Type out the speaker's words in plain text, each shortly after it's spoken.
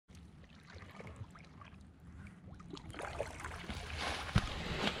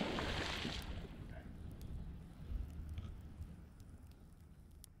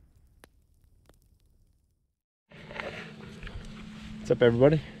What's up,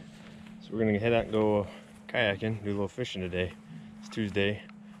 everybody? So we're gonna head out and go kayaking, do a little fishing today. It's Tuesday.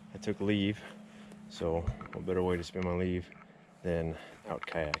 I took leave, so what better way to spend my leave than out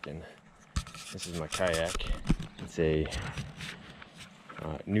kayaking. This is my kayak. It's a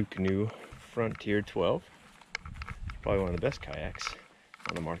NuCanoe Frontier 12. Probably one of the best kayaks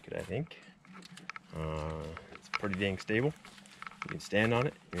on the market, I think. It's pretty dang stable. You can stand on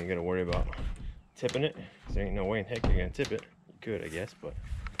it. You ain't gotta worry about tipping it, because there ain't no way in heck you're gonna tip it. You could, I guess, but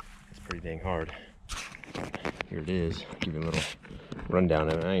it's pretty dang hard. Here it is. I'll give you a little rundown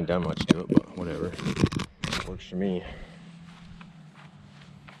of it. I ain't done much to it, but whatever. It works for me.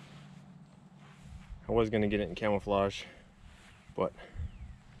 I was gonna get it in camouflage, but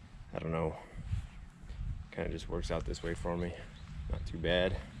I don't know. Kind of just works out this way for me. Not too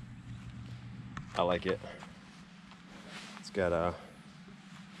bad. I like it. It's got I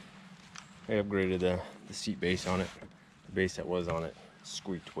upgraded the seat base on it. The base that was on it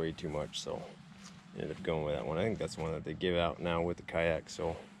squeaked way too much, so I ended up going with that one. I think that's the one that they give out now with the kayak.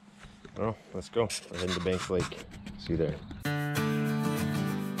 So I don't know. Let's go. We're heading to Banks Lake. See you there.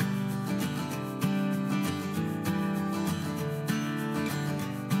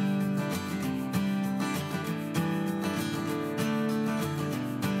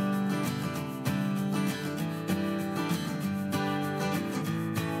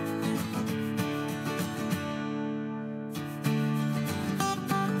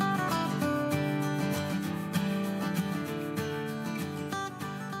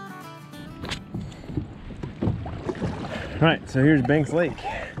 Right, so here's Banks Lake.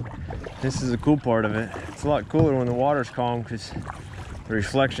 This is the cool part of it. It's a lot cooler when the water's calm because the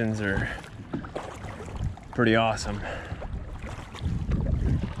reflections are pretty awesome.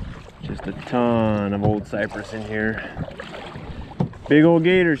 Just a ton of old cypress in here. Big old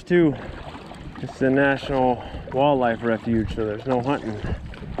gators too. It's a national wildlife refuge, so there's no hunting.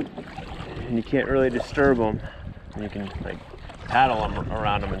 And you can't really disturb them. You can like paddle them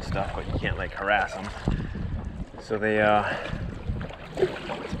around them and stuff, but you can't like harass them. So they,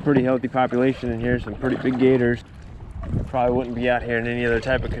 it's a pretty healthy population in here, some pretty big gators. Probably wouldn't be out here in any other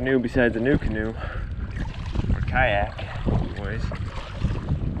type of canoe besides a NuCanoe or kayak, anyways.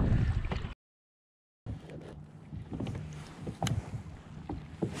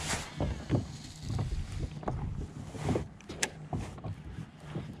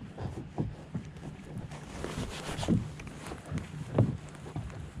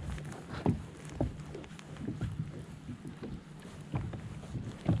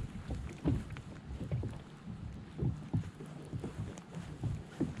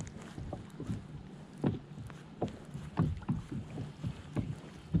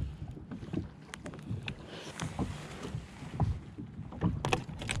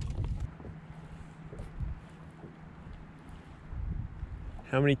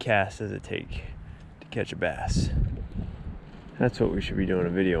 How many casts does it take to catch a bass? That's what we should be doing a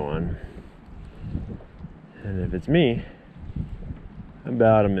video on. And if it's me,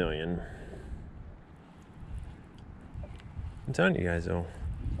 about 1 million. I'm telling you guys though,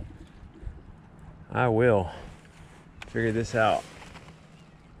 I will figure this out.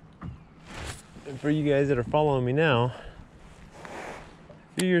 And for you guys that are following me now,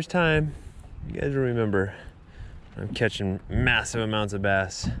 a few years time, you guys will remember I'm catching massive amounts of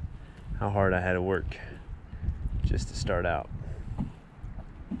bass, how hard I had to work just to start out.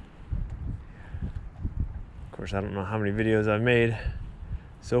 Of course, I don't know how many videos I've made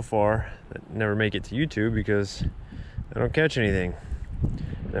so far that never make it to YouTube because I don't catch anything.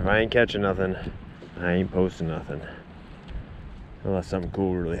 And if I ain't catching nothing, I ain't posting nothing. Unless something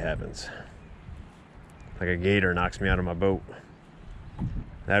cool really happens. Like a gator knocks me out of my boat.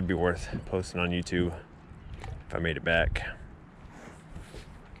 That'd be worth posting on YouTube. If I made it back.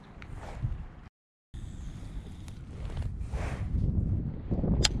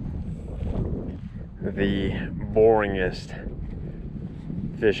 The boringest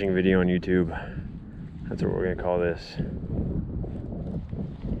fishing video on YouTube. That's what we're gonna call this.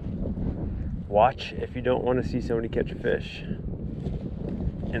 Watch if you don't want to see somebody catch a fish.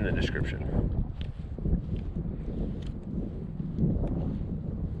 In the description.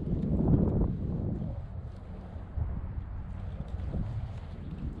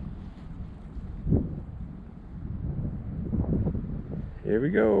 Here we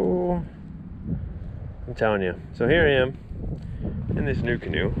go. I'm telling you. So here I am in this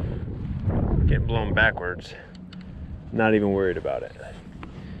NuCanoe, getting blown backwards. Not even worried about it.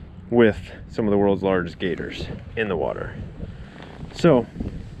 With some of the world's largest gators in the water. So,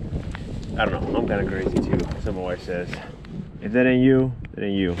 I don't know. I'm kind of crazy too. So my wife says, if that ain't you, that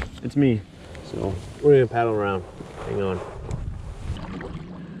ain't you. It's me. So we're gonna paddle around. Hang on.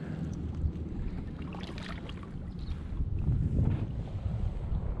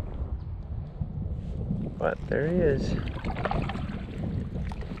 But there he is.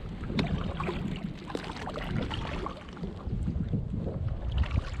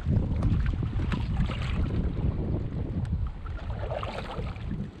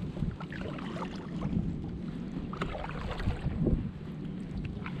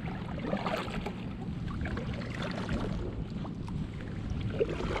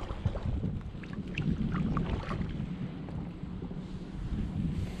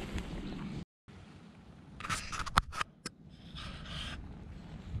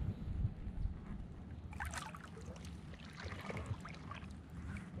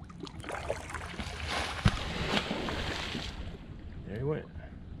 There he went.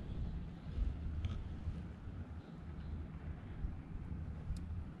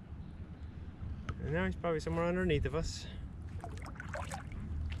 And now he's probably somewhere underneath of us.